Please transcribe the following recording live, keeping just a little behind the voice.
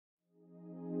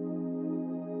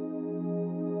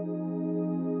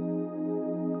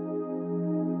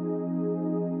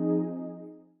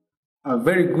A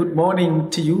very good morning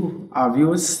to you, our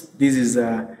viewers. This is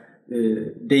a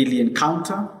daily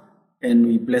encounter, and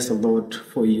we bless the Lord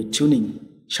for your tuning.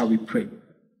 Shall we pray?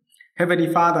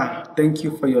 Heavenly Father, thank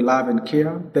you for your love and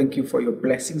care. Thank you for your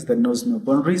blessings that knows no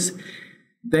boundaries.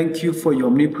 Thank you for your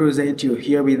omnipresence. You're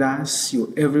here with us.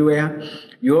 You're everywhere.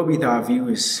 You're with our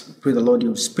viewers. Pray the Lord,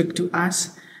 you'll speak to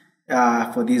us.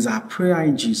 For this our prayer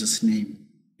in Jesus' name.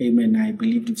 Amen. I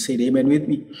believe you've said amen with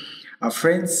me.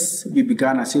 Friends, we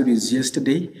began a series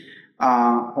yesterday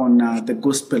on the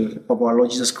Gospel of our Lord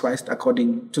Jesus Christ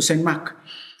according to St. Mark.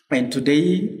 And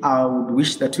today I would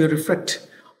wish that we reflect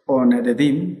on the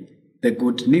theme, the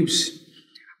good news.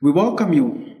 We welcome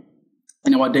you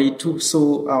in our day two,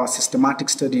 so our systematic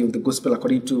study of the Gospel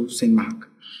according to St. Mark.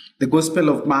 The Gospel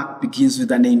of Mark begins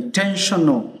with an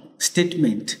intentional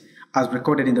statement as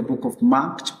recorded in the book of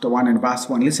Mark, chapter 1 and verse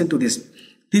 1. Listen to this.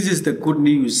 This is the good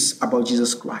news about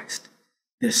Jesus Christ,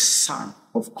 the Son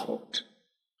of God.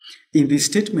 In this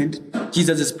statement,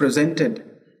 Jesus is presented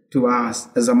to us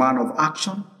as a man of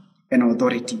action and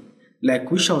authority. Like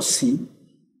we shall see,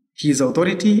 his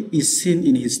authority is seen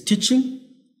in his teaching,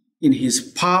 in his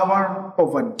power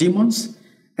over demons,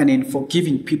 and in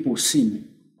forgiving people's sin.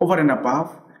 Over and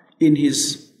above, in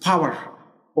his power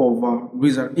over,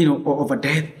 over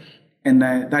death, and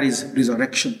that is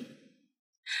resurrection.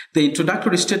 The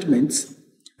introductory statements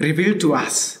reveal to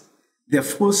us the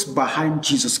force behind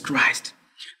Jesus Christ,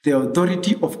 the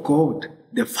authority of God,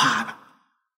 the Father.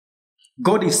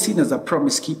 God is seen as a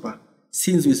promise keeper,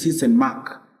 since we see St.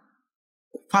 Mark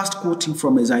first quoting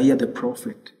from Isaiah the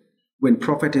prophet, when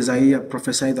prophet Isaiah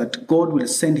prophesied that God will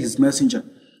send his messenger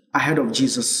ahead of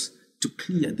Jesus to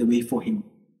clear the way for him.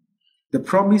 The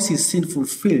promise is seen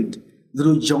fulfilled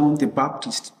through John the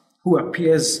Baptist, who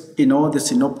appears in all the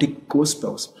synoptic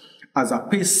gospels as a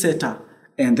pace setter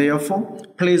and therefore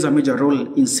plays a major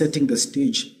role in setting the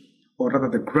stage, or rather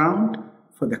the ground,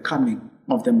 for the coming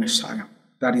of the Messiah.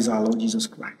 That is our Lord Jesus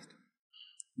Christ.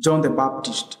 John the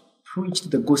Baptist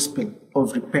preached the gospel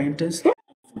of repentance and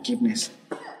forgiveness.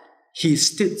 He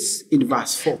states in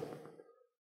verse 4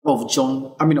 of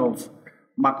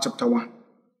Mark chapter 1.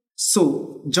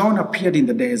 So John appeared in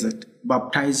the desert,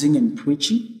 baptizing and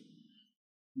preaching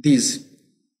this: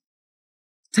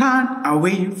 turn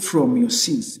away from your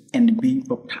sins and be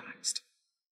baptized.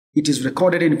 It is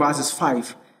recorded in verses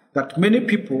 5 that many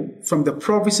people from the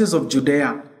provinces of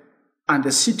Judea and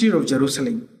the city of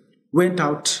Jerusalem went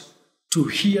out to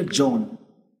hear John.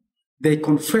 They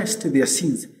confessed their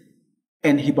sins,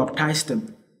 and he baptized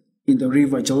them in the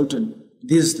river Jordan.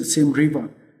 This is the same river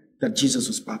that Jesus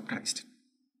was baptized.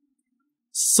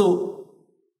 So,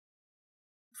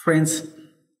 friends,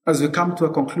 as we come to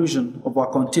a conclusion of our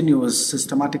continuous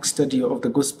systematic study of the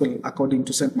Gospel according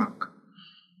to St. Mark,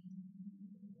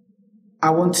 I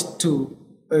want to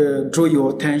draw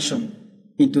your attention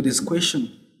into this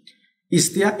question.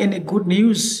 Is there any good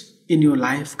news in your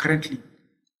life currently?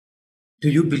 Do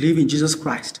you believe in Jesus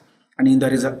Christ and in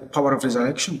the power of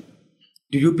resurrection?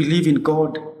 Do you believe in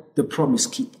God, the promise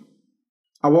keeper?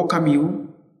 I welcome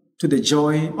you to the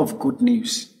joy of good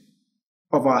news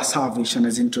of our salvation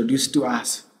as introduced to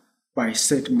us by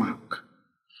St. Mark.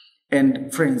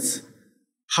 And friends,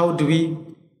 how do we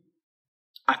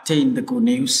attain the good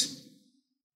news?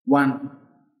 One,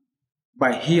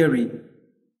 by hearing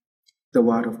the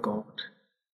word of God.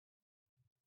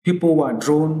 People were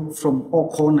drawn from all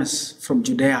corners, from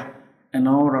Judea and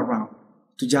all around,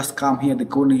 to just come hear the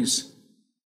good news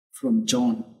from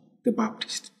John the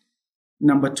Baptist.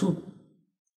 Number two,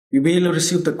 we will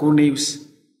receive the good news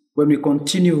when we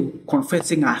continue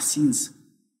confessing our sins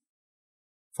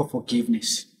for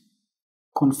forgiveness.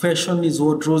 Confession is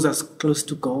what draws us close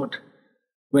to God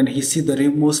when he sees the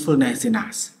remorsefulness in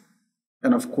us,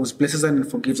 and of course blesses us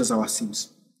and forgives us our sins.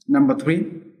 Number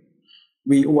three,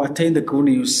 we will attain the good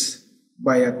news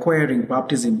by acquiring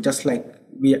baptism, just like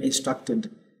we are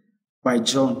instructed by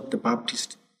John the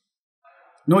Baptist.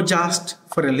 Not just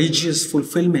for religious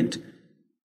fulfillment,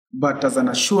 but as an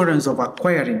assurance of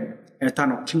acquiring an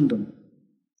eternal kingdom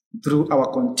through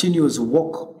our continuous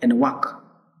walk and work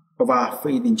of our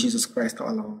faith in Jesus Christ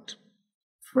our Lord.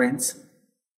 Friends,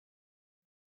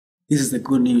 this is the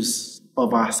good news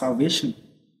of our salvation.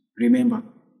 Remember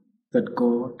that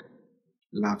God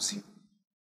loves you.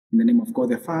 In the name of God,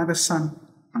 the Father, Son,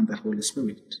 and the Holy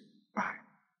Spirit.